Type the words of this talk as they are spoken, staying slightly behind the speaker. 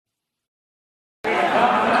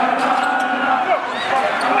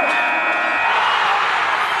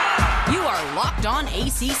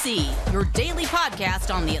ACC, your daily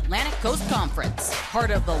podcast on the Atlantic Coast Conference.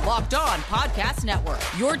 Part of the Locked On Podcast Network,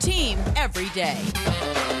 your team every day.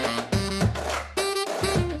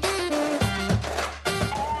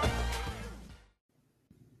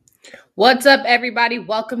 What's up, everybody?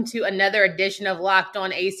 Welcome to another edition of Locked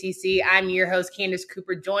On ACC. I'm your host, Candace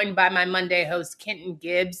Cooper, joined by my Monday host, Kenton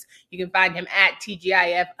Gibbs. You can find him at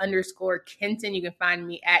TGIF_Kenton. You can find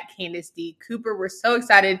me at Candace D. Cooper. We're so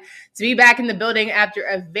excited to be back in the building after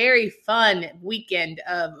a very fun weekend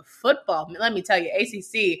of football. Let me tell you,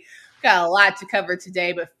 ACC got a lot to cover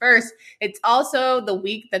today, but first, it's also the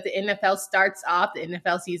week that the NFL starts off. The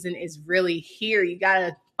NFL season is really here. You got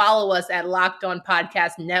to follow us at Locked On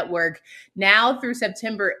Podcast Network. Now through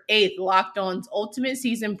September 8th, Locked On's Ultimate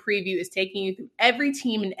Season Preview is taking you through every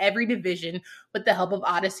team in every division with the help of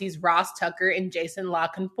Odyssey's Ross Tucker and Jason La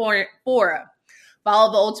Canfora.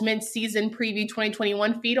 Follow the Ultimate Season Preview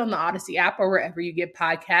 2021 feed on the Odyssey app or wherever you get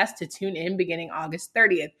podcasts to tune in beginning August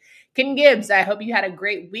 30th. Ken Gibbs, I hope you had a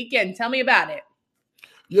great weekend. Tell me about it.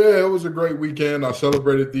 Yeah, it was a great weekend. I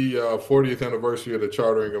celebrated the 40th anniversary of the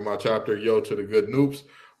chartering of my chapter, Yo to the Good Noops.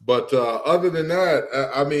 But other than that,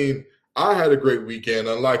 I mean, I had a great weekend,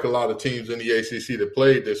 unlike a lot of teams in the ACC that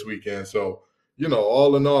played this weekend. So, you know,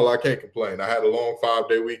 all in all, I can't complain. I had a long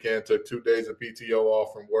 5-day weekend, took 2 days of PTO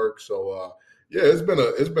off from work. So, yeah, it's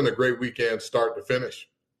been a great weekend start to finish.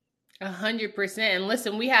 100%. And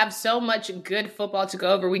listen, we have so much good football to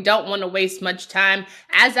go over. We don't want to waste much time.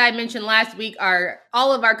 As I mentioned last week,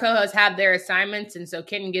 all of our co-hosts have their assignments. And so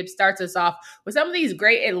Kenton Gibbs starts us off with some of these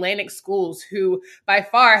great Atlantic schools who by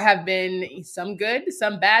far have been some good,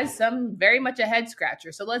 some bad, some very much a head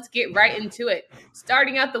scratcher. So let's get right into it.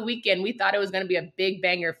 Starting out the weekend, we thought it was going to be a big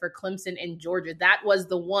banger for Clemson and Georgia. That was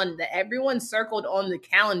the one that everyone circled on the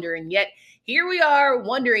calendar. And yet here we are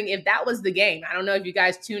wondering if that was the game. I don't know if you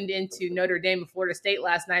guys tuned into Notre Dame and Florida State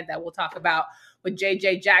last night that we'll talk about with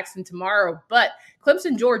JJ Jackson tomorrow. But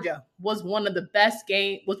Clemson, Georgia was one of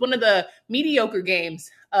the mediocre games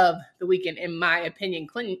of the weekend, in my opinion.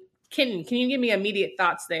 Kenton, can you give me immediate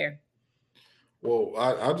thoughts there? Well,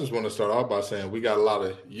 I just want to start off by saying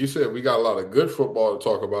you said we got a lot of good football to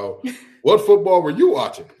talk about. What football were you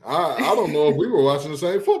watching? I don't know if we were watching the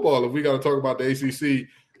same football if we got to talk about the ACC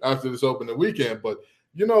after this opening weekend. But,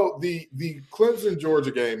 you know, the Clemson-Georgia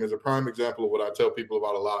game is a prime example of what I tell people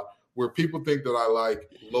about a lot, where people think that I like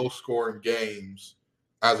low-scoring games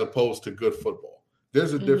as opposed to good football.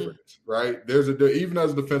 There's a difference, right? Even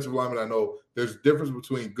as a defensive lineman, I know there's a difference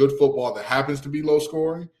between good football that happens to be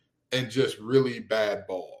low-scoring and just really bad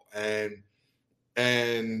ball. And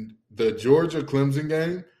the Georgia-Clemson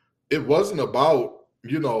game, it wasn't about,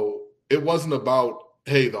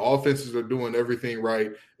 hey, the offenses are doing everything right.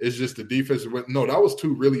 It's just the defense. No, that was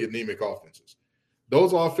two really anemic offenses.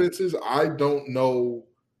 Those offenses, I don't know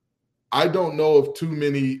of too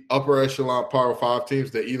many upper echelon Power 5 teams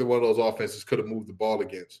that either one of those offenses could have moved the ball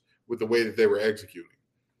against with the way that they were executing.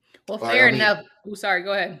 Well, fair enough. Oh, sorry,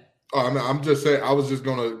 go ahead. I'm just saying, I was just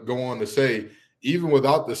going to go on to say, even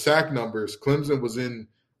without the sack numbers, Clemson was in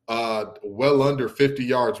well under 50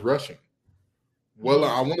 yards rushing. Well,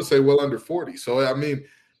 I want to say well under 40. So, I mean,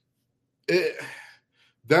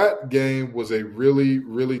 that game was a really,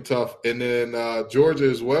 really tough. And then Georgia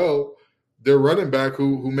as well, their running back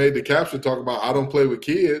who made the caption talk about, I don't play with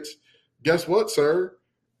kids. Guess what, sir?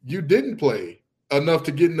 You didn't play enough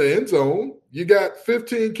to get in the end zone. You got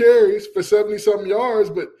 15 carries for 70-something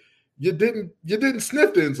yards, but you didn't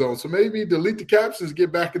sniff the end zone. So maybe delete the captions,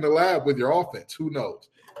 get back in the lab with your offense. Who knows?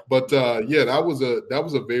 But, yeah, that was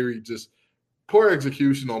a very just – poor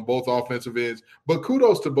execution on both offensive ends, but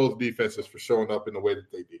kudos to both defenses for showing up in the way that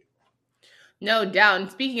they did. No doubt. And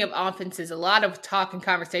speaking of offenses, a lot of talk and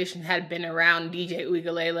conversation had been around DJ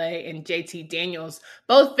Uiagalelei and JT Daniels,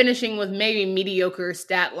 both finishing with maybe mediocre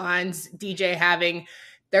stat lines. DJ having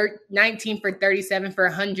 19 for 37 for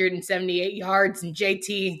 178 yards, and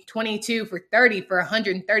JT 22 for 30 for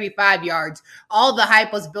 135 yards. All the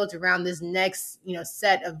hype was built around this next,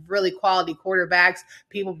 set of really quality quarterbacks,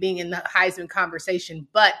 people being in the Heisman conversation.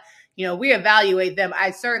 But, we evaluate them.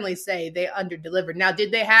 I certainly say they underdelivered. Now,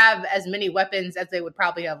 did they have as many weapons as they would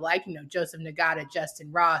probably have liked? Joseph Nagata, Justin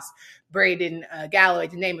Ross, Braden Galloway,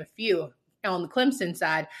 to name a few on the Clemson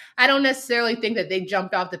side. I don't necessarily think that they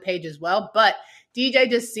jumped off the page as well, but DJ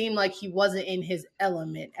just seemed like he wasn't in his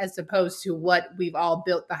element as opposed to what we've all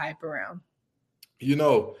built the hype around.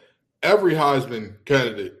 Every Heisman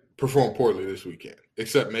candidate performed poorly this weekend,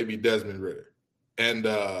 except maybe Desmond Ridder and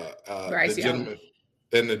the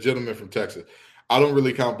gentleman from Texas. I don't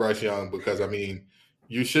really count Bryce Young because,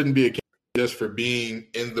 you shouldn't be a candidate just for being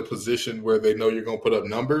in the position where they know you're going to put up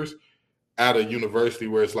numbers at a university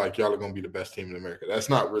where it's like y'all are going to be the best team in America. That's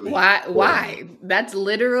not really why. That's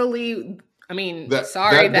literally. I mean, that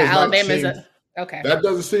Alabama's okay. That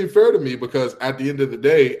doesn't seem fair to me because at the end of the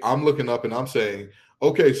day, I'm looking up and I'm saying,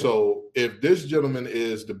 okay, so if this gentleman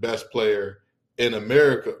is the best player in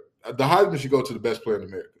America, the Heisman should go to the best player in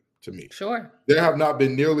America. To me, sure, there have not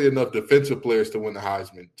been nearly enough defensive players to win the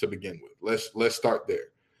Heisman to begin with. Let's start there.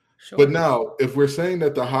 Sure. But now, if we're saying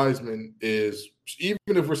that the Heisman is, even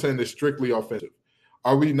if we're saying it's strictly offensive,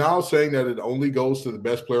 are we now saying that it only goes to the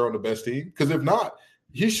best player on the best team? Because if not,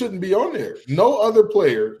 he shouldn't be on there. No other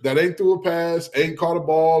player that ain't threw a pass, ain't caught a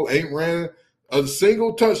ball, ain't ran a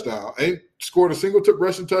single touchdown, ain't scored a single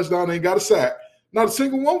rushing touchdown, ain't got a sack. Not a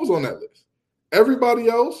single one was on that list. Everybody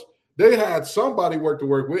else, they had somebody to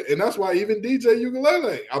work with, and that's why even DJ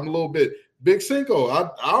Uiagalelei, I'm a little bit Big Cinco.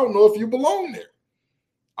 I don't know if you belong there.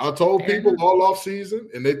 I told people all off season,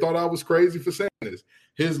 and they thought I was crazy for saying this.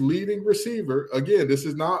 His leading receiver, again, this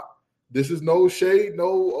is no shade,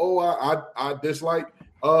 I dislike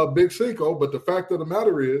Big Cinco, but the fact of the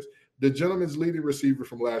matter is the gentleman's leading receiver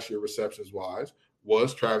from last year, receptions-wise,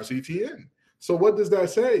 was Travis Etienne. So what does that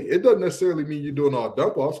say? It doesn't necessarily mean you're doing all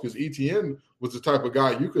dump-offs because Etienne was the type of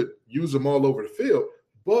guy you could use him all over the field,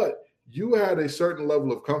 but you had a certain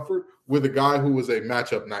level of comfort with a guy who was a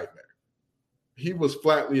matchup nightmare. He was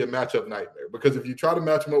flatly a matchup nightmare because if you try to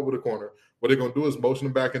match him up with a corner, what they're going to do is motion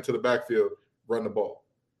him back into the backfield, run the ball.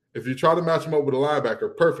 If you try to match him up with a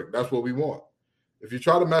linebacker, perfect. That's what we want. If you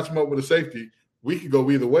try to match him up with a safety, we could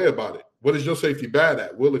go either way about it. What is your safety bad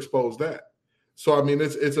at? We'll expose that. So, I mean,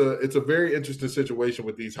 it's a very interesting situation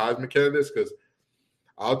with these Heisman candidates because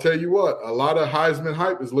I'll tell you what, a lot of Heisman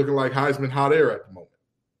hype is looking like Heisman hot air at the moment.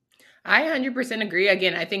 I 100% agree.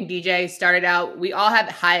 Again, I think DJ started out, we all have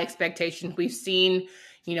high expectations. We've seen,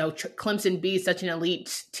 Clemson be such an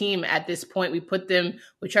elite team at this point. We put them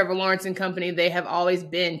with Trevor Lawrence and company. They have always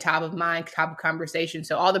been top of mind, top of conversation.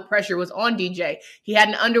 So all the pressure was on DJ. He had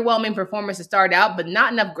an underwhelming performance to start out, but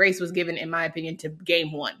not enough grace was given, in my opinion, to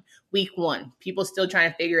game one. Week one, people still trying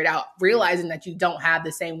to figure it out, realizing that you don't have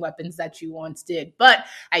the same weapons that you once did. But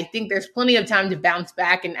I think there's plenty of time to bounce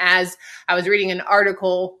back. And as I was reading an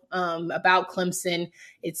article about Clemson,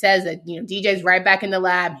 it says that, DJ's right back in the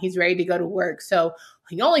lab. He's ready to go to work. So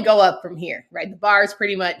he can only go up from here, right? The bar is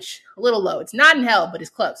pretty much a little low. It's not in hell, but it's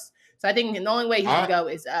close. So I think the only way he can go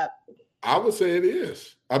is up. I would say it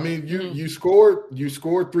is. I mean, you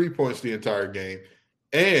scored 3 points the entire game,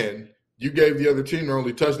 and you gave the other team their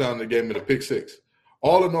only touchdown in the game in a pick six.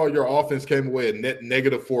 All in all, your offense came away at net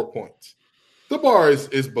negative 4 points. The bar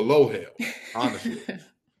is below hell, honestly.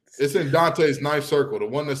 It's in Dante's ninth circle. The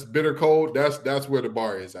one that's bitter cold, that's where the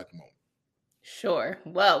bar is at the moment. Sure.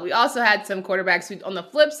 Well, we also had some quarterbacks who, on the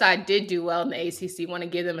flip side, did do well in the ACC. Want to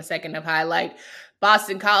give them a second of highlight.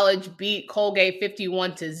 Boston College beat Colgate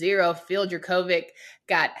 51-0. Phil Jurkovec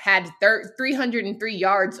had 303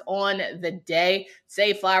 yards on the day.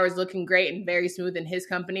 Zay Flowers looking great and very smooth in his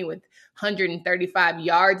company with 135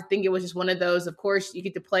 yards. I think it was just one of those, of course, you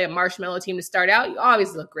get to play a marshmallow team to start out. You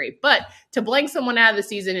always look great. But to blank someone out of the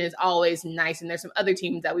season is always nice. And there's some other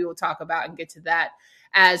teams that we will talk about and get to that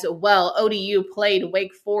as well. ODU played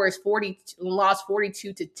Wake Forest, lost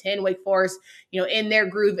 42-10. Wake Forest, in their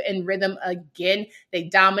groove and rhythm again. They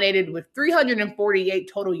dominated with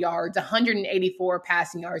 348 total yards, 184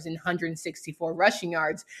 passing yards, and 164 rushing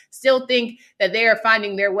yards. Still think that they are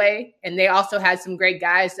finding their way, and they also had some great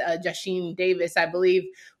guys. Jashin Davis, I believe,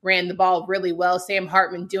 ran the ball really well. Sam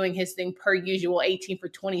Hartman doing his thing per usual, 18 for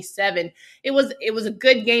 27. It was a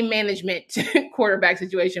good game management quarterback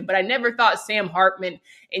situation, but I never thought Sam Hartman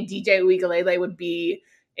and DJ Uiagalelei would be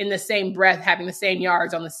in the same breath having the same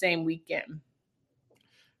yards on the same weekend.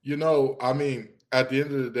 I mean, at the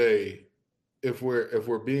end of the day, if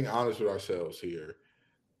we're being honest with ourselves here,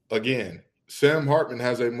 again, Sam Hartman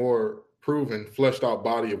has a more proven, fleshed out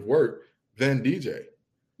body of work than DJ.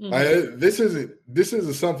 Mm-hmm. This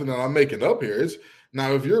isn't something that I'm making up here.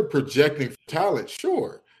 Now, if you're projecting for talent,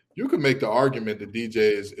 sure, you can make the argument that DJ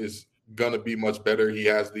is going to be much better. He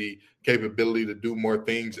has the capability to do more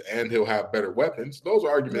things, and he'll have better weapons. Those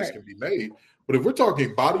arguments can be made. But if we're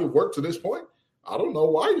talking body of work to this point, I don't know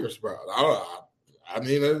why you're surprised. I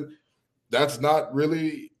mean, that's not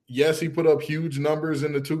really – yes, he put up huge numbers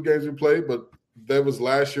in the 2 games we played, but that was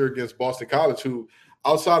last year against Boston College, who –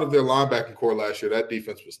 outside of their linebacking core last year, that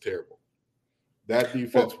defense was terrible. That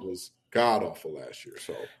defense was god awful last year.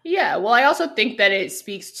 So yeah, well, I also think that it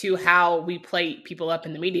speaks to how we play people up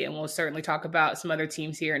in the media, and we'll certainly talk about some other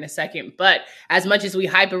teams here in a second. But as much as we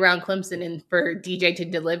hype around Clemson and for DJ to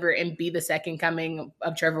deliver and be the second coming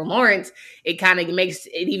of Trevor Lawrence, it kind of makes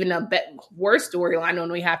it even a worse storyline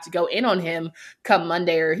when we have to go in on him come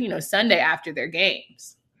Monday or Sunday after their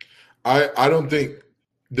games. I don't think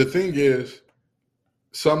the thing is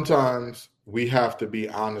sometimes we have to be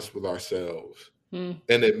honest with ourselves and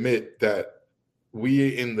admit that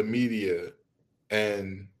we in the media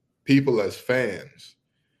and people as fans,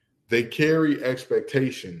 they carry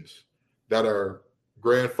expectations that are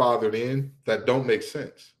grandfathered in that don't make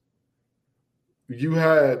sense. You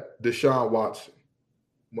had Deshaun Watson,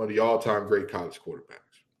 one of the all-time great college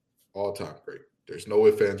quarterbacks. All-time great. There's no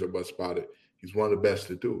ifs, ands, or buts about it. He's one of the best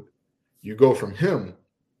to do it. You go from him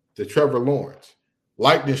to Trevor Lawrence.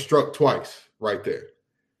 Lightning struck twice right there.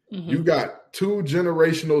 Mm-hmm. You got two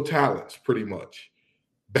generational talents pretty much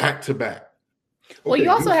back to back. Well, you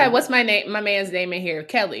also had my man's name in here,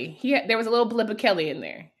 Kelly. There was a little blip of Kelly in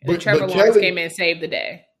there. And Trevor Lawrence came in and saved the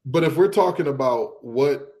day. But if we're talking about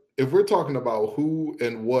who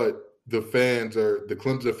and what the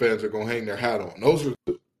Clemson fans are going to hang their hat on, those are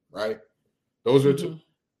two, right? Those are two.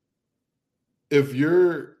 If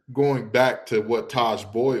you're going back to what Taj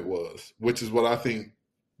Boyd was, which is what I think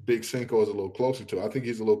Big Cinco is a little closer to. I think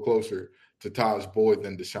he's a little closer to Taj Boyd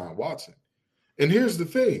than Deshaun Watson. And here's the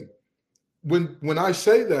thing. When I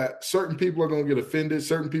say that, certain people are going to get offended.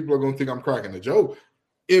 Certain people are going to think I'm cracking a joke.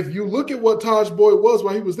 If you look at what Taj Boyd was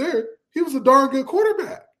while he was there, he was a darn good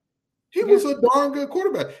quarterback. He was a darn good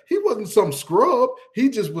quarterback. He wasn't some scrub. He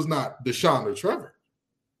just was not Deshaun or Trevor.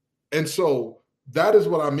 And so that is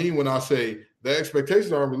what I mean when I say the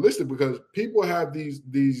expectations are unrealistic, because people have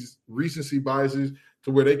these recency biases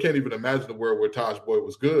to where they can't even imagine the world where Taj Boyd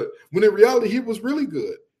was good, when in reality he was really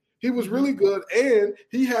good. He was really good, and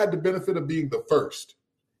he had the benefit of being the first.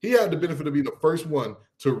 He had the benefit of being the first one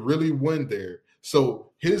to really win there.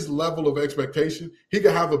 So his level of expectation, he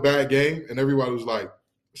could have a bad game, and everybody was like,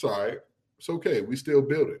 it's all right. It's okay. We still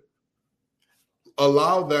build it.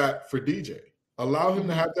 Allow that for DJ. Allow him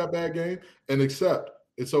to have that bad game and accept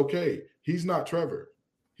it's okay. He's not Trevor.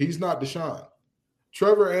 He's not Deshaun.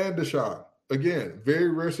 Trevor and Deshaun, again, very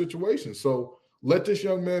rare situation. So let this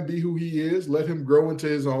young man be who he is. Let him grow into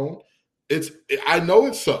his own. I know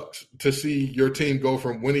it sucks to see your team go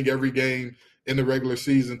from winning every game in the regular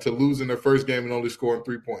season to losing their first game and only scoring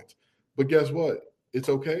 3 points. But guess what? It's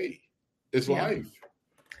okay. It's life.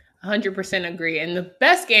 100% agree. And the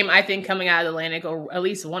best game, I think, coming out of Atlantic, or at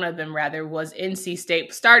least one of them rather, was NC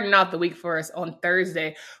State starting off the week for us on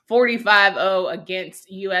Thursday, 45-0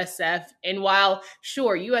 against USF. And while,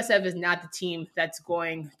 sure, USF is not the team that's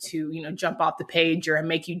going to, jump off the page or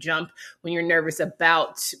make you jump when you're nervous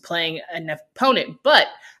about playing an opponent, but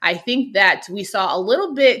I think that we saw a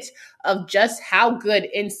little bit of just how good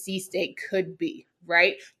NC State could be.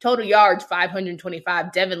 Right? Total yards,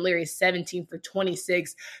 525. Devin Leary, 17 for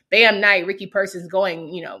 26. Bam Knight, Ricky Persons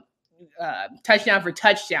going, touchdown for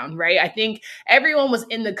touchdown, right? I think everyone was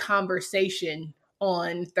in the conversation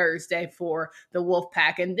on Thursday for the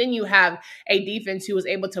Wolfpack. And then you have a defense who was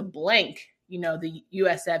able to blank, the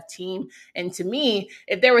USF team. And to me,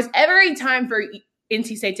 if there was ever a time for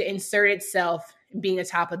NC State to insert itself being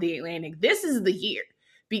atop of the Atlantic, this is the year.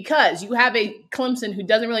 Because you have a Clemson who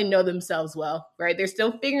doesn't really know themselves well, right? They're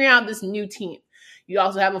still figuring out this new team. You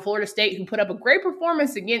also have a Florida State who put up a great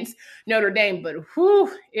performance against Notre Dame, but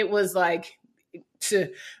it was like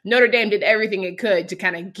Notre Dame did everything it could to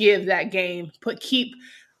kind of give that game, keep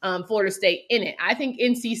Florida State in it. I think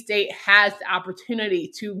NC State has the opportunity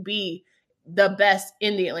to be the best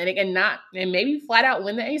in the Atlantic and maybe flat out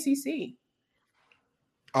win the ACC.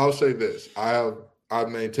 I'll say this. I've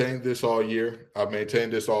maintained this all year. I've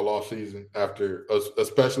maintained this all off season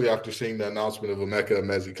especially after seeing the announcement of Emeka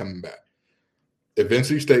Emezi coming back. If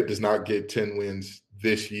NC State does not get 10 wins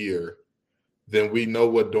this year, then we know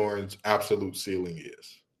what Doran's absolute ceiling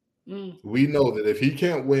is. We know that if he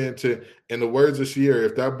can't win in the words of Sierra,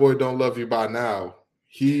 if that boy don't love you by now,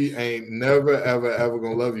 he ain't never, ever, ever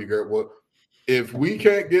going to love you, girl. Well, if we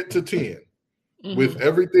can't get to 10 with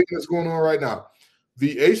everything that's going on right now,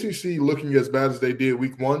 the ACC looking as bad as they did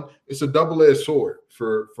week one, it's a double-edged sword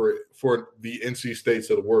for the NC States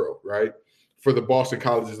of the world, right? For the Boston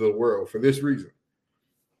colleges of the world, for this reason.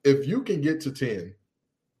 If you can get to 10,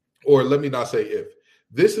 or let me not say if,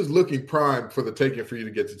 this is looking prime for the taking for you to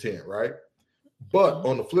get to 10, right? But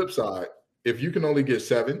on the flip side, if you can only get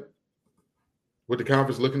 7, with the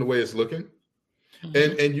conference looking the way it's looking, and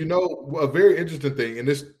a very interesting thing, and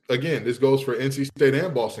this goes for NC State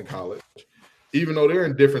and Boston College, even though they're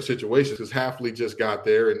in different situations, because Hafley just got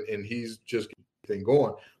there and he's just getting thing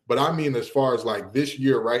going. But I mean, as far as like this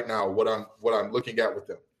year right now, what I'm looking at with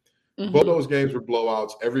them, both those games were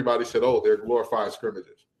blowouts. Everybody said, "Oh, they're glorified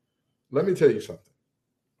scrimmages." Let me tell you something: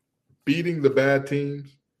 beating the bad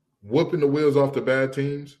teams, whooping the wheels off the bad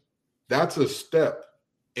teams, that's a step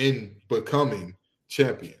in becoming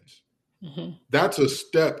champions. That's a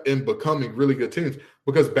step in becoming really good teams,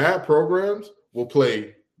 because bad programs will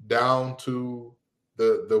play down to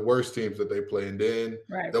the worst teams that they play, and then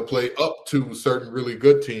they'll play up to certain really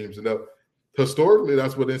good teams. And historically,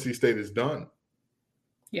 that's what NC State has done.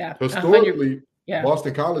 Yeah, historically,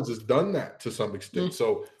 Boston College has done that to some extent.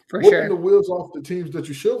 So whooping the wheels off the teams that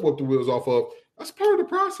you should whoop the wheels off of, that's part of the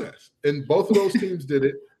process. And both of those teams did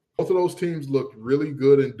it. Both of those teams looked really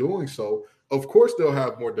good in doing so. Of course, they'll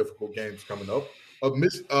have more difficult games coming up.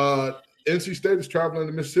 NC State is traveling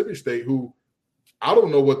to Mississippi State, who I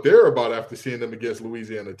don't know what they're about after seeing them against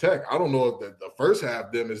Louisiana Tech. I don't know if the first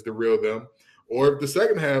half them is the real them, or if the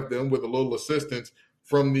second half them with a little assistance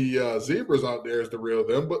from the Zebras out there is the real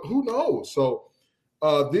them, but who knows? So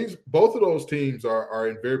both of those teams are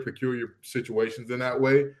in very peculiar situations in that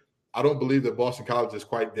way. I don't believe that Boston College is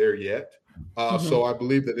quite there yet. So I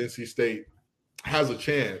believe that NC State has a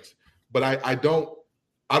chance, but I don't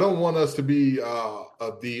want us to be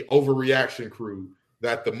the overreaction crew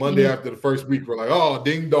that the Monday after the first week we're like, oh,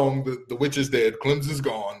 ding dong, the witch is dead, Clemson's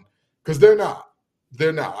gone, because they're not.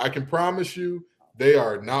 They're not. I can promise you, they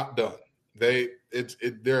are not done.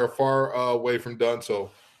 They're far away from done. So,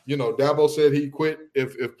 Dabo said he quit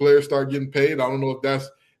if players start getting paid. I don't know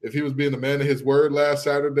if he was being a man of his word last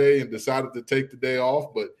Saturday and decided to take the day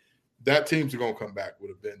off, but that team's going to come back with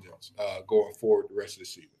a vengeance going forward the rest of the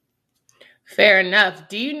season. Fair enough.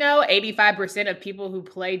 Do you know 85% of people who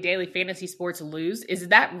play daily fantasy sports lose? Is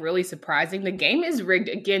that really surprising? The game is rigged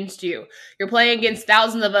against you. You're playing against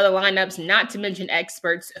thousands of other lineups, not to mention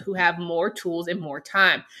experts who have more tools and more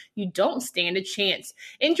time. You don't stand a chance.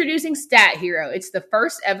 Introducing Stat Hero. It's the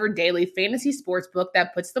first ever daily fantasy sports book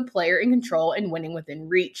that puts the player in control and winning within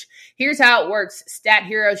reach. Here's how it works. Stat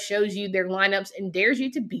Hero shows you their lineups and dares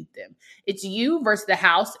you to beat them. It's you versus the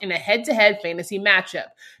house in a head-to-head fantasy matchup.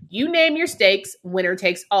 You name your stakes, winner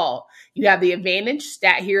takes all. You have the advantage.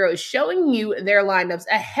 Stat Hero is showing you their lineups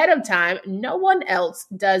ahead of time. No one else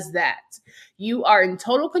does that. You are in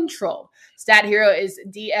total control. Stat Hero is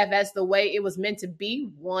DFS the way it was meant to be,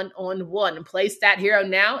 one-on-one. Play Stat Hero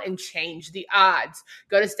now and change the odds.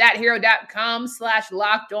 Go to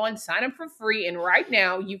stathero.com/lockedon, sign up for free, and right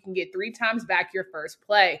now you can get 3 times back your first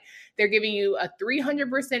play. They're giving you a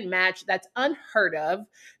 300% match. That's unheard of.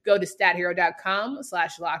 Go to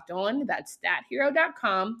stathero.com/lockedon. That's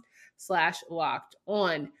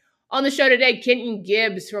stathero.com/lockedon. On the show today, Kenton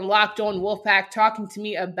Gibbs from Locked On Wolfpack talking to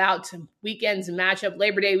me about weekend's matchup.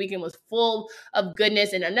 Labor Day weekend was full of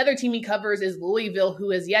goodness, and another team he covers is Louisville,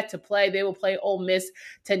 who has yet to play. They will play Ole Miss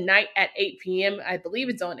tonight at 8 p.m. I believe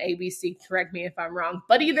it's on ABC. Correct me if I'm wrong.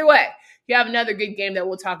 But either way, you have another good game that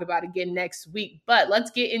we'll talk about again next week. But let's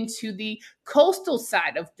get into the Coastal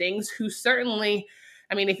side of things, who certainly...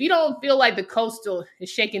 if you don't feel like the Coastal is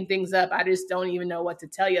shaking things up, I just don't even know what to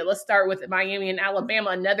tell you. Let's start with Miami and Alabama,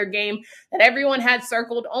 another game that everyone had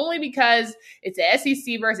circled only because it's an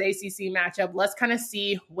SEC versus ACC matchup. Let's kind of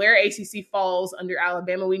see where ACC falls under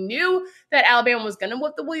Alabama. We knew that Alabama was going to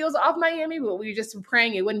whip the wheels off Miami, but we were just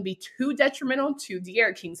praying it wouldn't be too detrimental to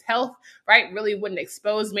De'Aaron King's health, right? Really wouldn't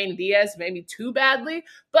expose Manny Diaz maybe too badly,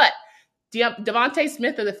 but Devontae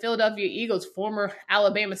Smith of the Philadelphia Eagles, former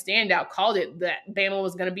Alabama standout, called it that Bama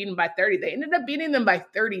was going to beat them by 30. They ended up beating them by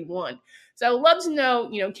 31. So I would love to know,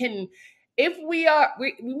 Ken, if we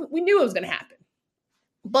knew it was going to happen.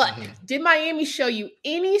 But did Miami show you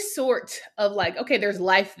any sort of okay, there's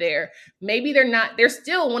life there. Maybe they're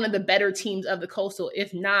still one of the better teams of the Coastal,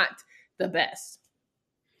 if not the best.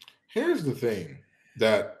 Here's the thing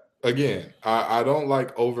that, again, I don't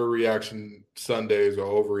like overreaction Sundays or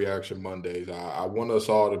overreaction Mondays. I want us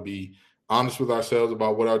all to be honest with ourselves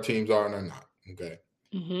about what our teams are and are not, okay?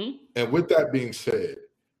 And with that being said,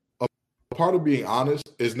 a part of being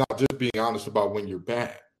honest is not just being honest about when you're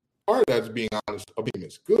bad. Part of that is being honest about being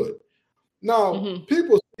good. Now,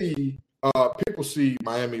 people see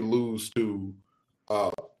Miami lose to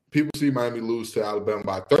Alabama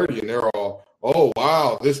by 30, and they're all, oh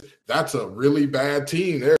wow, that's a really bad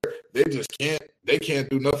team. They can't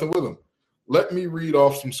do nothing with them. Let me read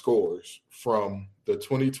off some scores from the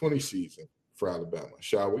 2020 season for Alabama,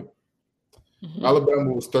 shall we?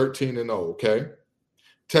 Alabama was 13-0, okay?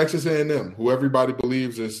 Texas A&M, who everybody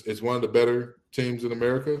believes is one of the better teams in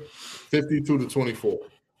America, 52-24.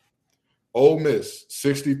 Ole Miss,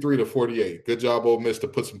 63-48. Good job, Ole Miss, to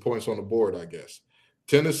put some points on the board, I guess.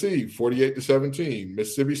 Tennessee, 48-17.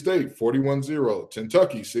 Mississippi State, 41-0.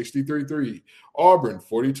 Kentucky, 63-3. Auburn,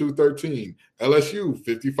 42-13. LSU,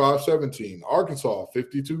 55-17. Arkansas,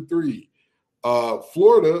 52-3.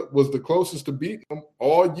 Florida was the closest to beating them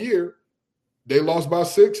all year. They lost by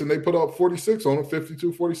 6, and they put up 46 on them,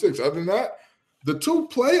 52-46. Other than that, the 2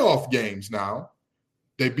 playoff games now,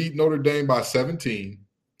 they beat Notre Dame by 17,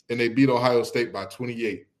 and they beat Ohio State by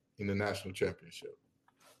 28 in the national championship.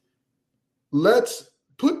 Let's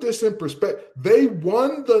put this in perspective. They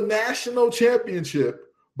won the national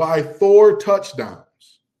championship by 4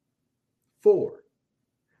 touchdowns. 4.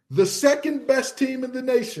 The second best team in the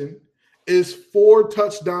nation is 4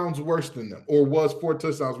 touchdowns worse than them, or was 4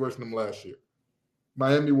 touchdowns worse than them last year.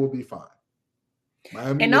 Miami will be fine.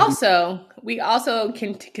 We also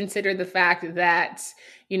can consider the fact that,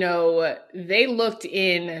 they looked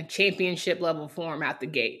in championship level form out the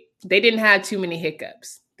gate. They didn't have too many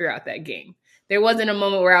hiccups throughout that game. There wasn't a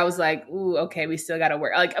moment where I was like, ooh, okay, we still got to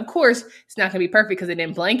work. Like, of course, it's not going to be perfect because they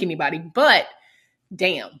didn't blank anybody, but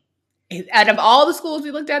damn. Out of all the schools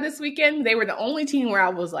we looked at this weekend, they were the only team where I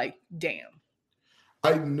was like, damn.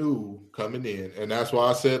 I knew coming in, and that's why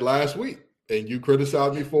I said last week, and you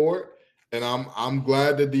criticized me for it, and I'm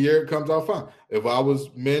glad that De'Aaron comes out fine. If I was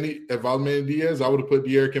Manny Diaz, I would have put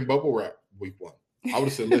De'Aaron in bubble wrap week 1. I would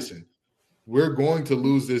have said, listen, we're going to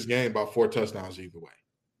lose this game by 4 touchdowns either way.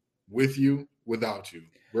 With you, without you.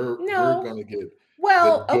 We're going to get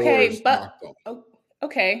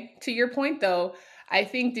okay. To your point, though, I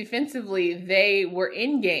think defensively they were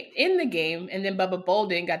in the game, and then Bubba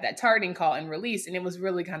Bolden got that targeting call and release, and it was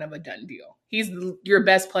really kind of a done deal. He's your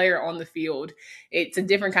best player on the field. It's a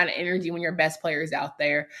different kind of energy when your best player is out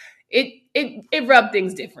there. It rubbed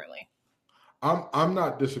things differently. I'm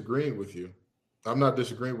not disagreeing with you. I'm not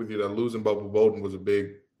disagreeing with you that losing Bubba Bolden was a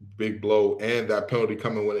big blow, and that penalty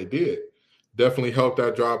coming when it did definitely helped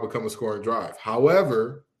that drive become a scoring drive.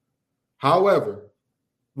 However,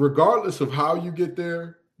 regardless of how you get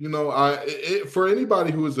there, for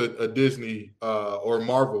anybody who is a Disney or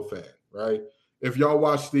Marvel fan, right? If y'all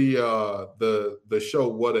watch the show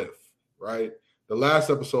What If, right? The last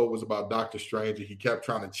episode was about Doctor Strange, and he kept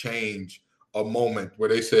trying to change a moment where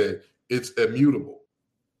they said it's immutable.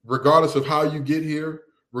 Regardless of how you get here,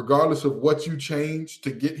 regardless of what you change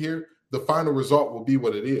to get here, the final result will be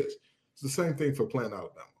what it is. It's the same thing for playing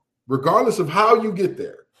Alabama. Regardless of how you get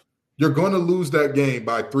there, you're going to lose that game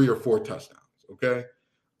by 3 or 4 touchdowns, okay?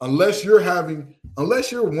 Unless you're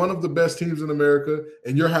one of the best teams in America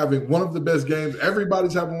and you're having one of the best games,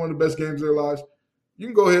 everybody's having one of the best games of their lives, you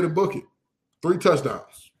can go ahead and book it. 3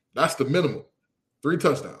 touchdowns. That's the minimum. 3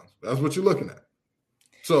 touchdowns. That's what you're looking at.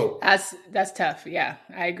 So that's tough. Yeah,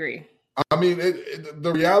 I agree. I mean,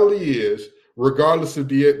 the reality is, regardless of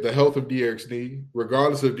the health of De'Aaron's knee,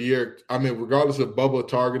 regardless of Bubba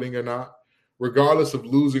targeting or not, regardless of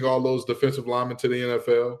losing all those defensive linemen to the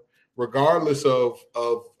NFL, regardless of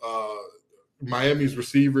Miami's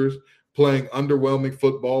receivers playing underwhelming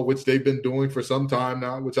football, which they've been doing for some time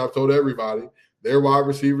now, which I've told everybody, their wide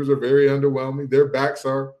receivers are very underwhelming. Their backs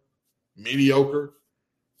are mediocre.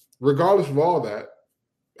 Regardless of all that,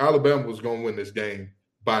 Alabama was going to win this game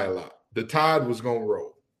by a lot. The tide was going to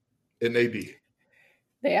roll, and they did.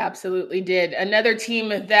 They absolutely did.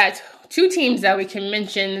 Two teams that we can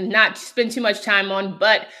mention, not spend too much time on,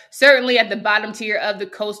 but certainly at the bottom tier of the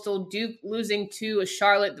Coastal, Duke losing to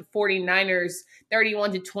Charlotte, the 49ers,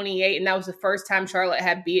 31-28. And that was the first time Charlotte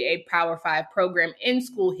had beat a Power 5 program in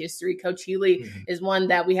school history. Coach Healy is one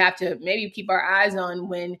that we have to maybe keep our eyes on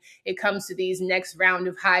when it comes to these next round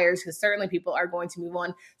of hires, because certainly people are going to move on.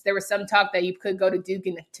 So there was some talk that you could go to Duke,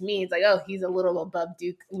 and to me, it's like, oh, he's a little above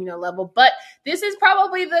Duke, level. But this is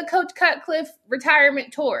probably the Coach Cutcliffe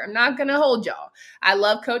retirement tour. I'm not going to hold y'all. I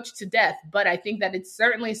love Coach to death, but I think that it's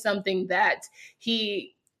certainly something that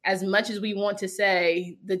he, as much as we want to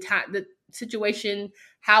say the situation,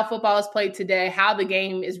 how football is played today, how the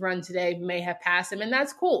game is run today may have passed him, and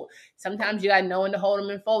that's cool. Sometimes you got no one to hold him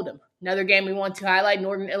and fold him. Another game we want to highlight,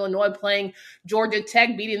 Northern Illinois playing Georgia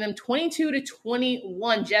Tech, beating them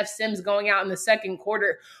 22-21. Jeff Sims going out in the second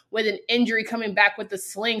quarter with an injury, coming back with the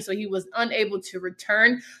sling, so he was unable to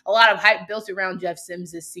return. A lot of hype built around Jeff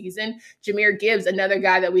Sims this season. Jahmyr Gibbs, another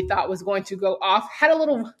guy that we thought was going to go off, had a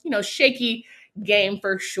little, shaky game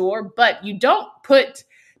for sure, but you don't put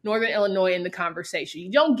Northern Illinois in the conversation. You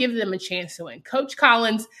don't give them a chance to win. Coach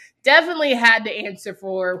Collins definitely had to answer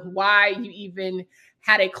for why you even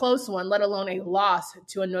had a close one, let alone a loss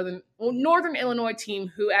to a Northern Illinois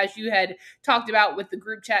team who, as you had talked about with the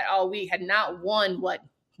group chat all week, had not won,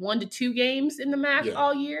 1 to 2 games in the MAC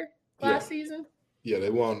all year? last season. Yeah, they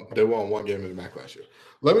won one game in the MAC last year.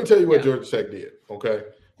 Let me tell you what Georgia Tech did, okay?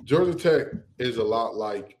 Georgia Tech is a lot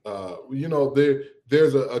like,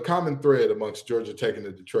 there's a common thread amongst Georgia Tech and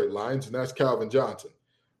the Detroit Lions, and that's Calvin Johnson.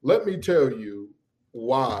 Let me tell you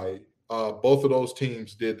why both of those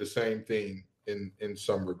teams did the same thing in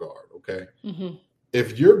some regard, okay? Mm-hmm.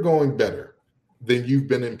 If you're going better than you've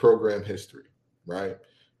been in program history, right?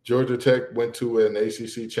 Georgia Tech went to an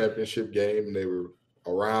ACC championship game, and they were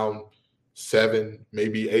around 7,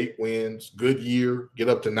 maybe 8 wins. Good year, get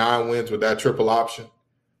up to 9 wins with that triple option.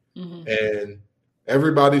 Mm-hmm. And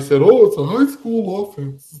everybody said, "Oh, it's a high school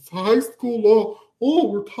offense. It's a high school. Oh,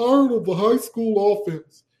 we're tired of the high school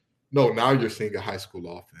offense." No, now you're seeing a high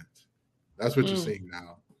school offense. That's what you're seeing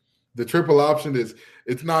now. The triple option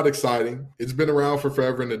it's not exciting. It's been around for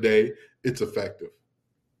forever and a day. It's effective.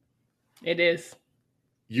 It is.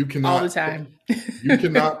 You cannot all the time. You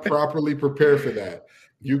cannot properly prepare for that.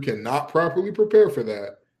 You cannot properly prepare for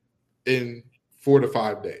that in 4 to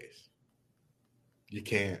 5 days. You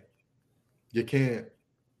can't. You can't.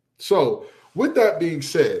 So, with that being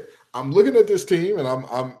said, I'm looking at this team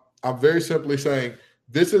and I'm very simply saying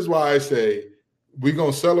this is why I say we're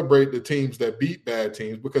going to celebrate the teams that beat bad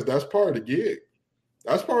teams, because that's part of the gig.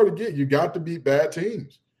 That's part of the gig. You got to beat bad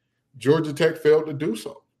teams. Georgia Tech failed to do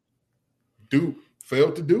so. Duke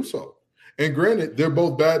failed to do so. And granted, they're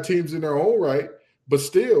both bad teams in their own right, but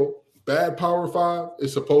still, bad Power 5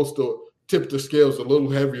 is supposed to tip the scales a little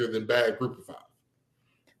heavier than bad Group of 5.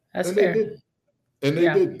 That's fair. They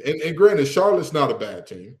didn't. And granted, Charlotte's not a bad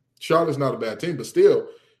team. But still,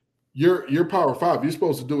 you're Power 5. You're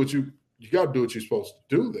supposed to do what you got to do what you're supposed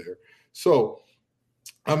to do there. So,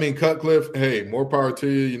 I mean, Cutcliffe, hey, more power to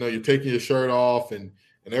you. You know, you're taking your shirt off and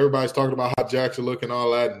everybody's talking about how Jack's are looking and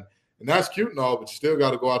all that. And that's cute and all, but you still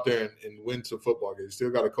got to go out there and win some football games. You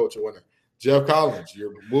still got to coach a winner. Jeff Collins,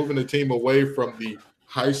 you're moving the team away from the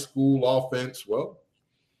high school offense. Well,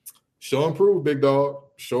 show and prove, big dog.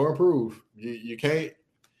 Show and prove. You can't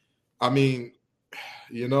 – I mean,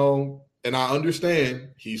 you know, and I understand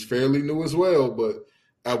he's fairly new as well, but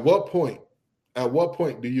at what point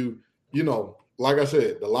do you know, like I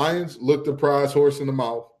said, the Lions looked the prize horse in the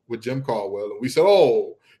mouth with Jim Caldwell, and we said,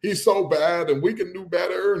 oh, he's so bad and we can do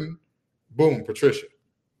better, and boom, Patricia.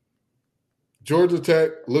 Georgia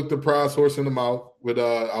Tech looked the prize horse in the mouth with,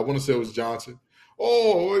 I want to say it was Johnson.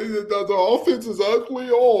 Oh, the offense is ugly.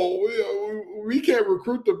 Oh, we can't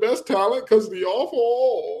recruit the best talent because of the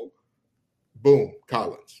awful. Boom,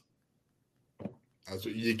 Collins.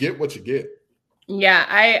 You get what you get. Yeah,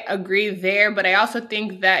 I agree there, but I also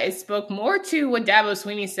think that it spoke more to what Dabo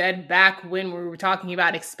Swinney said back when we were talking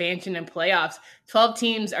about expansion and playoffs. 12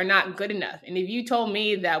 teams are not good enough. And if you told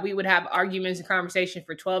me that we would have arguments and conversation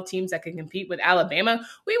for 12 teams that could compete with Alabama,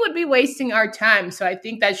 we would be wasting our time. So I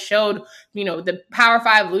think that showed, you know, the Power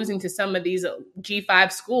 5 losing to some of these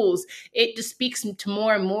G5 schools. It just speaks to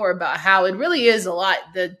more and more about how it really is a lot.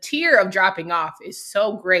 The tier of dropping off is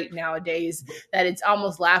so great nowadays that it's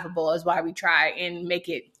almost laughable, is why we try and make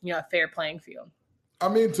it, you know, a fair playing field. I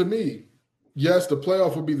mean, to me, yes, the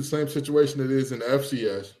playoff would be the same situation it is in the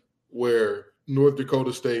FCS, where North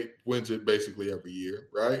Dakota State wins it basically every year,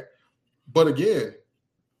 right? But again,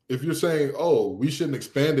 if you're saying, oh, we shouldn't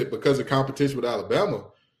expand it because of competition with Alabama,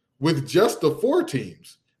 with just the 4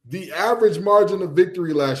 teams, the average margin of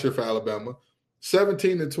victory last year for Alabama,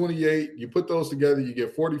 17-28, you put those together, you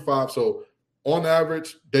get 45. So on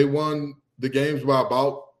average, they won the games by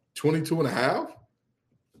about 22.5.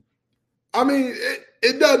 I mean,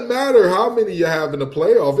 it doesn't matter how many you have in the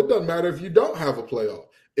playoff. It doesn't matter if you don't have a playoff.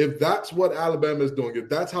 If that's what Alabama is doing, if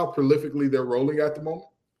that's how prolifically they're rolling at the moment,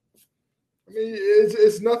 I mean,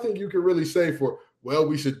 it's nothing you can really say for, well,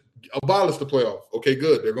 we should abolish the playoff. Okay,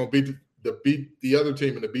 good. They're going to beat the other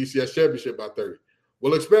team in the BCS championship by 30.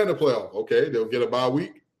 We'll expand the playoff. Okay, they'll get a bye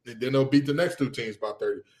week, and then they'll beat the next 2 teams by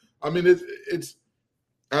 30. I mean, it's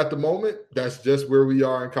at the moment, that's just where we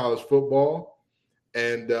are in college football.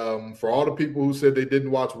 And for all the people who said they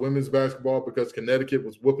didn't watch women's basketball because Connecticut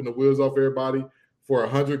was whooping the wheels off everybody for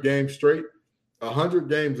 100 games straight, 100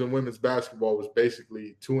 games in women's basketball was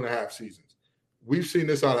basically 2.5 seasons. We've seen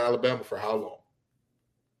this out of Alabama for how long?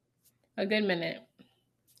 A good minute.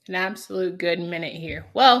 An absolute good minute here.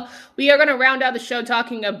 Well, we are going to round out the show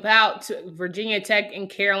talking about Virginia Tech and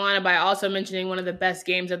Carolina by also mentioning one of the best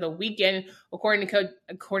games of the weekend, according to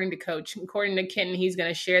Kenton. He's going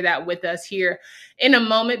to share that with us here in a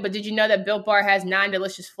moment. But did you know that Built Bar has 9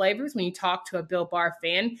 delicious flavors? When you talk to a Built Bar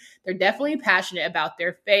fan, they're definitely passionate about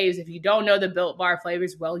their faves. If you don't know the Built Bar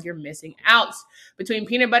flavors, well, you're missing out. Between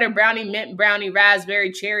peanut butter brownie, mint brownie,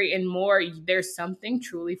 raspberry, cherry, and more, there's something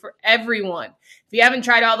truly for everyone. If you haven't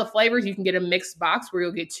tried all the flavors, you can get a mixed box where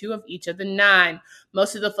you'll get 2 of each of the 9.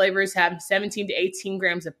 Most of the flavors have 17 to 18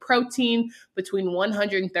 grams of protein, between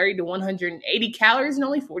 130 to 180 calories, and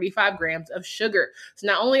only 45 grams of sugar. So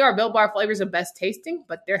not only are Built Bar flavors the best tasting,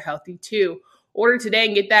 but they're healthy too. Order today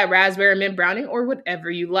and get that raspberry mint brownie or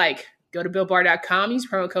whatever you like. Go to BuiltBar.com, use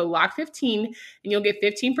promo code LOCKED15, and you'll get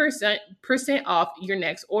 15% off your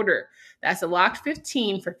next order. That's a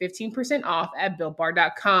LOCKED15 for 15% off at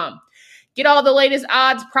BuiltBar.com. Get all the latest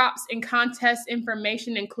odds, props, and contest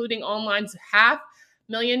information, including online's $500,000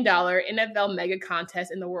 NFL mega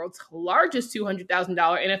contest and the world's largest $200,000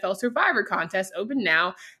 NFL Survivor contest, open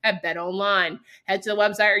now at BetOnline. Head to the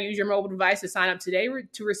website or use your mobile device to sign up today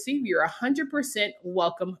to receive your 100%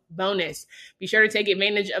 welcome bonus. Be sure to take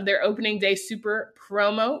advantage of their opening day super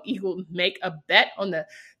promo. You will make a bet on the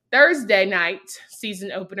Thursday night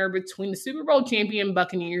season opener between the Super Bowl champion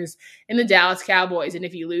Buccaneers and the Dallas Cowboys. And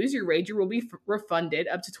if you lose, your wager will be refunded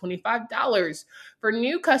up to $25 for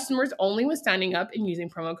new customers only when signing up and using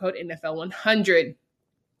promo code NFL100.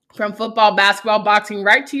 From football, basketball, boxing,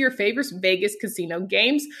 right to your favorite Vegas casino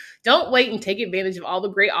games, don't wait and take advantage of all the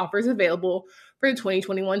great offers available for the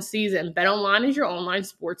 2021 season. BetOnline is your online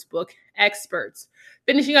sportsbook experts.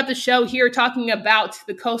 Finishing up the show here, talking about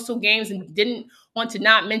the Coastal Games, and didn't want to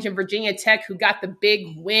not mention Virginia Tech, who got the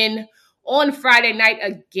big win on Friday night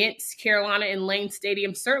against Carolina in Lane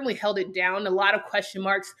Stadium. Certainly held it down. A lot of question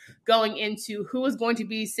marks going into who was going to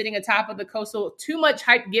be sitting atop of the Coastal. Too much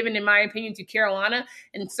hype given, in my opinion, to Carolina.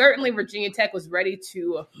 And certainly Virginia Tech was ready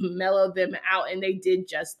to mellow them out, and they did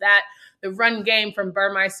just that. The run game from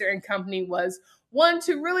Burmeister and company was one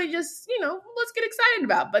to really just, let's get excited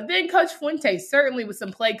about. But then Coach Fuente, certainly with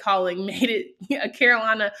some play calling, made it a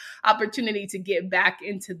Carolina opportunity to get back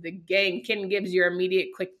into the game. Ken Gibbs, your immediate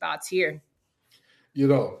quick thoughts here.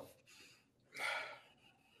 It's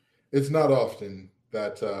not often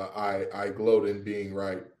that I gloat in being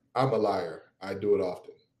right. I'm a liar. I do it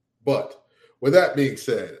often. But with that being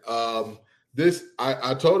said,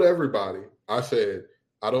 I told everybody, I said,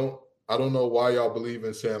 I don't know why y'all believe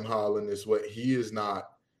in Sam Howell in this way. He is not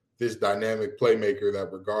this dynamic playmaker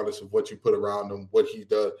that regardless of what you put around him, what he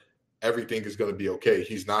does, everything is going to be okay.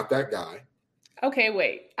 He's not that guy. Okay,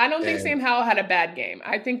 wait. I don't think Sam Howell had a bad game.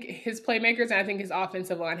 I think his playmakers and I think his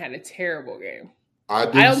offensive line had a terrible game. I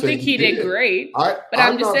don't think he did great.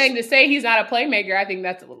 I'm just saying, to say he's not a playmaker, I think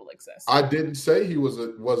that's a little excessive. I didn't say he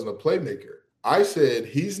wasn't a playmaker. I said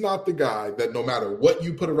he's not the guy that no matter what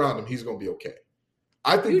you put around him, he's going to be okay.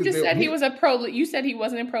 I think you just said he was you said he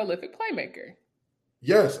wasn't a prolific playmaker.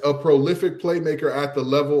 Yes, a prolific playmaker at the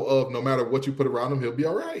level of no matter what you put around him, he'll be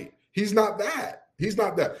all right. He's not that.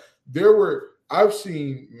 I've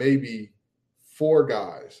seen maybe 4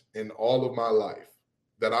 guys in all of my life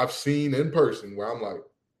that I've seen in person where I'm like,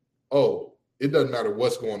 oh, it doesn't matter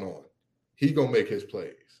what's going on. He's going to make his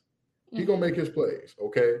plays. He's going to make his plays,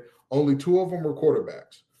 okay? Only 2 of them were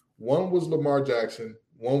quarterbacks. One was Lamar Jackson.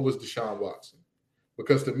 One was Deshaun Watson.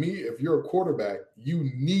 Because to me, if you're a quarterback, you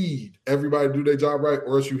need everybody to do their job right,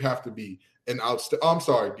 or else you have to be an I'm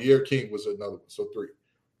sorry, De'Aaron King was another one, so 3.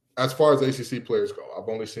 As far as ACC players go, I've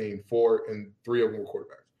only seen 4, and 3 of them were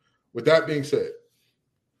quarterbacks. With that being said,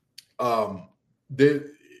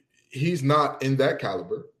 he's not in that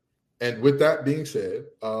caliber. And with that being said,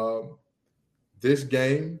 this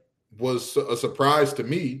game was a surprise to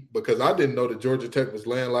me because I didn't know that Virginia Tech was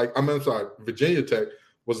laying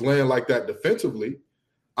like that defensively.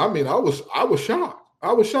 I mean, I was shocked.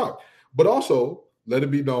 But also, let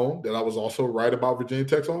it be known that I was also right about Virginia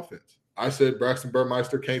Tech's offense. I said Braxton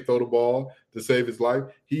Burmeister can't throw the ball to save his life.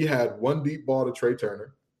 He had 1 deep ball to Trey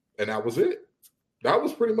Turner, and that was it. That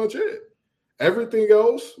was pretty much it. Everything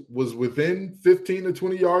else was within 15 to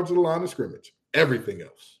 20 yards of the line of scrimmage. Everything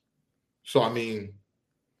else. So, I mean,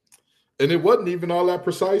 and it wasn't even all that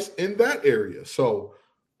precise in that area. So,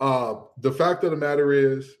 the fact of the matter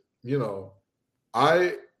is,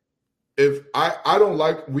 I don't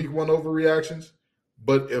like week 1 overreactions,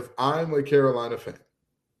 but if I'm a Carolina fan,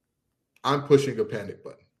 I'm pushing a panic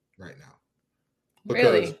button right now.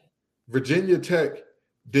 Because Virginia Tech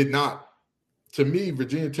did not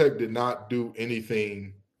do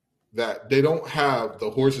anything that they don't have the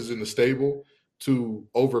horses in the stable to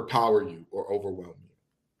overpower you or overwhelm you.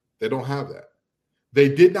 They don't have that. They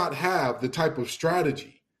did not have the type of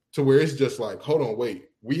strategy to where it's just like, hold on, wait,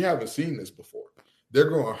 we haven't seen this before. They're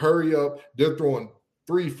going to hurry up. They're throwing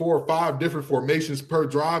 3, 4, 5 different formations per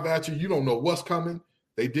drive at you. You don't know what's coming.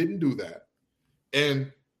 They didn't do that.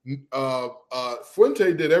 And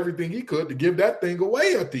Fuente did everything he could to give that thing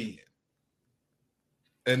away at the end.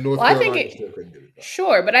 And North Carolina still couldn't get it back.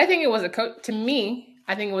 Sure, but I think it was to me,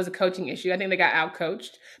 I think it was a coaching issue. I think they got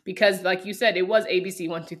outcoached because, like you said, it was ABC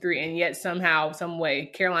 1, 2, 3, and yet somehow, some way,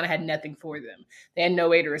 Carolina had nothing for them. They had no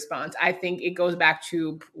way to respond. I think it goes back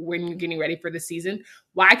to when you're getting ready for the season.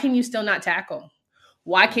 Why can you still not tackle?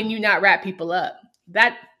 Why can you not wrap people up?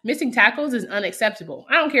 That missing tackles is unacceptable.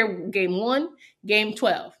 I don't care game 1, game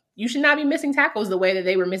 12. You should not be missing tackles the way that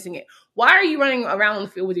they were missing it. Why are you running around the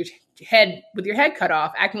field with your head cut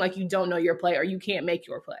off, acting like you don't know your play or you can't make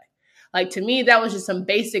your play? Like, to me, that was just some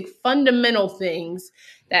basic fundamental things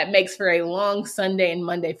that makes for a long Sunday and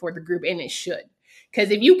Monday for the group, and it should.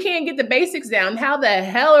 Because if you can't get the basics down, how the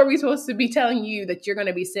hell are we supposed to be telling you that you're going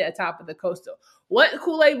to be sit atop of the Coastal? What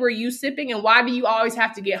Kool-Aid were you sipping, and why do you always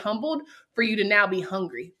have to get humbled for you to now be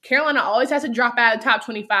hungry? Carolina always has to drop out of the top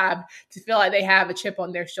 25 to feel like they have a chip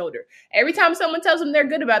on their shoulder. Every time someone tells them they're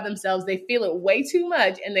good about themselves, they feel it way too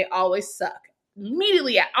much, and they always suck.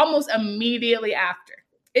 Almost immediately after.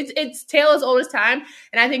 It's tale as old as time.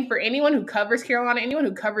 And I think for anyone who covers Carolina, anyone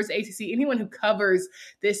who covers ACC, anyone who covers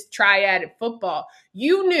this triad of football,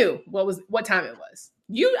 you knew what time it was.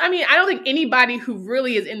 I don't think anybody who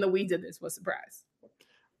really is in the weeds of this was surprised.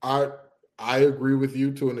 I agree with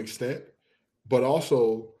you to an extent, but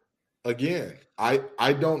also, again,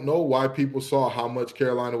 I don't know why people saw how much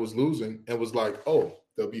Carolina was losing and was like, oh,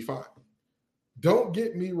 they'll be fine. Don't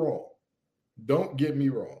get me wrong.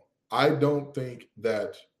 I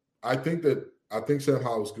think Sam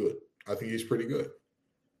Howell's good. I think he's pretty good.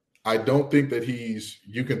 I don't think that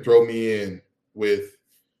you can throw me in with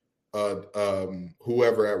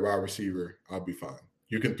whoever at wide receiver, I'll be fine.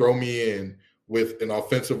 You can throw me in with an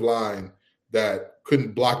offensive line that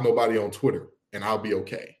couldn't block nobody on Twitter, and I'll be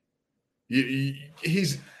okay.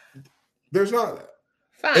 There's not that.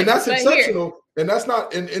 Fine, and that's exceptional. And that's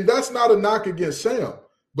not a knock against Sam.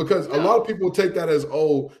 Because a lot of people take that as,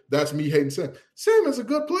 oh, that's me hating Sam. Sam is a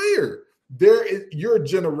good player. You're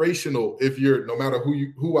generational. If no matter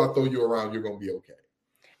who I throw you around, you're going to be okay.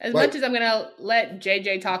 As much as I'm going to let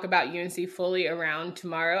JJ talk about UNC fully around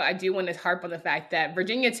tomorrow, I do want to harp on the fact that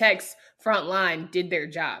Virginia Tech's front line did their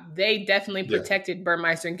job. They definitely protected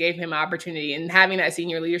Burmeister and gave him opportunity, and having that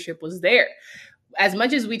senior leadership was there. As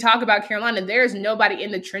much as we talk about Carolina, there's nobody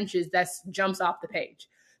in the trenches that jumps off the page.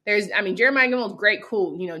 Jeremiah Gemmell's great,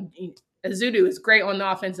 cool. Azudu is great on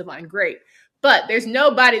the offensive line, great. But there's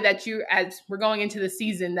nobody that as we're going into the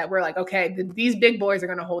season, that we're like, okay, these big boys are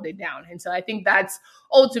going to hold it down. And so I think that's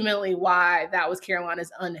ultimately why that was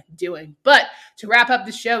Carolina's undoing. But to wrap up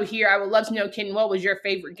the show here, I would love to know, Ken, what was your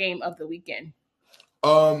favorite game of the weekend?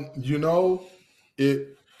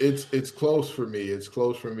 It's close for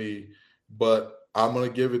me. But I'm going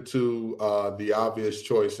to give it to the obvious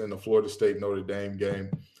choice in the Florida State Notre Dame game.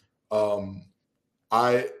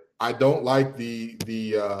 I don't like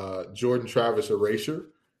the Jordan Travis erasure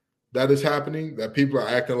that is happening, that people are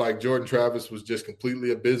acting like Jordan Travis was just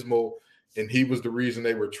completely abysmal and he was the reason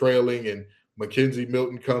they were trailing, and Mackenzie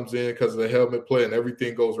Milton comes in because of the helmet play and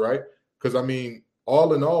everything goes right. Because,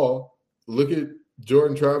 all in all, look at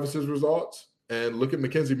Jordan Travis's results and look at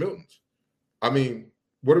Mackenzie Milton's.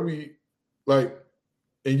 What are we like?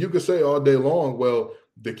 And you could say all day long, well,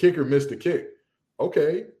 the kicker missed the kick.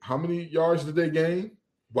 Okay, how many yards did they gain?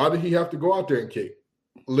 Why did he have to go out there and kick?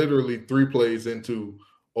 Literally 3 plays into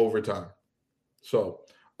overtime. So,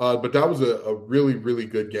 but that was a really, really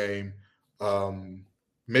good game.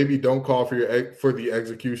 Maybe don't call for the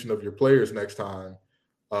execution of your players next time.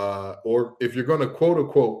 Or if you're going to quote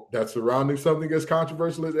unquote that surrounding something as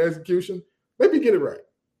controversial as execution, maybe get it right.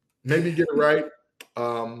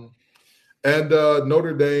 And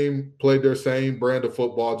Notre Dame played their same brand of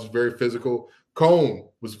football, just very physical. Cone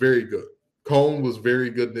was very good.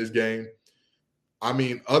 In this game.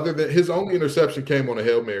 Other than his only interception came on a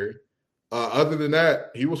Hail Mary. Other than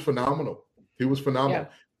that, he was phenomenal. Yeah.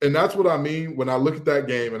 And that's what I mean when I look at that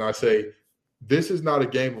game and I say, this is not a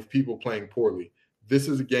game of people playing poorly. This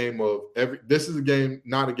is a game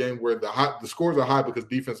not a game where the scores are high because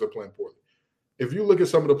defense are playing poorly. If you look at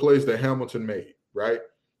some of the plays that Hamilton made, right?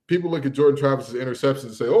 People look at Jordan Travis's interceptions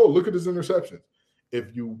and say, oh, look at his interceptions.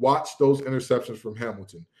 If you watch those interceptions from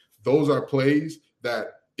Hamilton, those are plays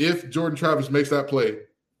that if Jordan Travis makes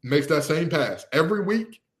that same pass every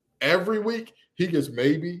week, he gets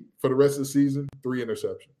maybe for the rest of the season 3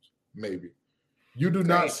 interceptions, maybe. You do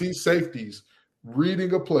not see safeties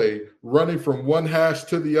reading a play, running from one hash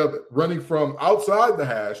to the other, running from outside the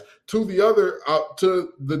hash to the other,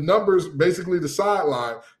 to the numbers, basically the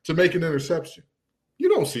sideline, to make an interception. You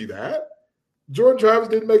don't see that. Jordan Travis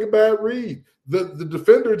didn't make a bad read. The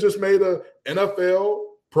defender just made a NFL,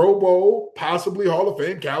 Pro Bowl, possibly Hall of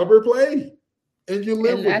Fame caliber play. and you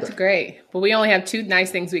live with that's that. great. But we only have 2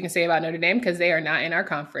 nice things we can say about Notre Dame because they are not in our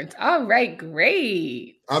conference. All right,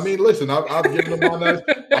 great. I mean, listen, I've given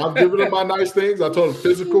them my nice things. I told them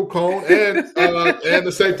physical, cone, and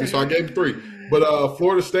the safety. So I gave them 3. But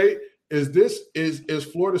Florida State, is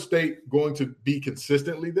Florida State going to be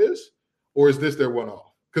consistently this, or is this their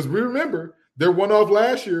one-off? Because we remember their one-off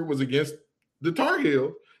last year was against the Tar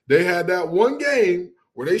Heels. They had that one game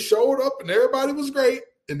where they showed up and everybody was great,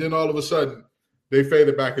 and then all of a sudden they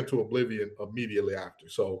faded back into oblivion immediately after.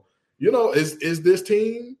 So, is this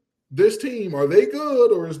team, are they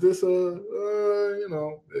good, or is this a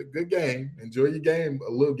good game? Enjoy your game,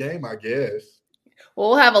 a little game, I guess. Well,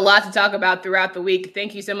 we'll have a lot to talk about throughout the week.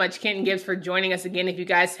 Thank you so much, Kenton Gibbs, for joining us again. If you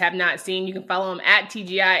guys have not seen, you can follow him at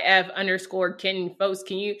TGIF_Kenton. Folks,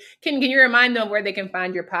 can you remind them where they can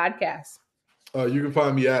find your podcast? You can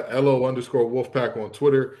find me at LO_Wolfpack on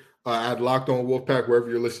Twitter, at Locked On Wolfpack, wherever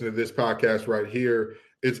you're listening to this podcast right here.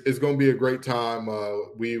 It's going to be a great time.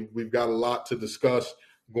 We've got a lot to discuss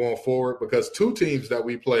going forward because 2 teams that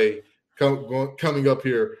we play coming up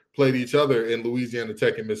here played each other in Louisiana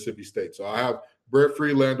Tech and Mississippi State. So I have Brett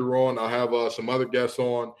Freelander on. I'll have some other guests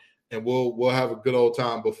on, and we'll have a good old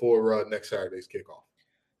time before next Saturday's kickoff.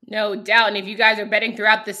 No doubt. And if you guys are betting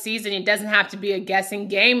throughout the season, it doesn't have to be a guessing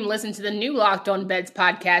game. Listen to the new Locked On Bets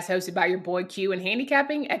podcast hosted by your boy Q and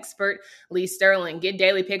handicapping expert Lee Sterling. Get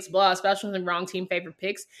daily picks, blowout specials, and wrong team favorite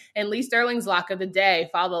picks. And Lee Sterling's lock of the day.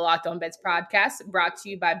 Follow the Locked On Bets podcast brought to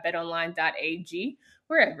you by betonline.ag,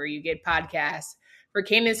 wherever you get podcasts. For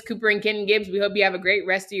Candace Cooper and Kenton Gibbs, we hope you have a great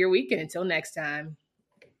rest of your week. And until next time.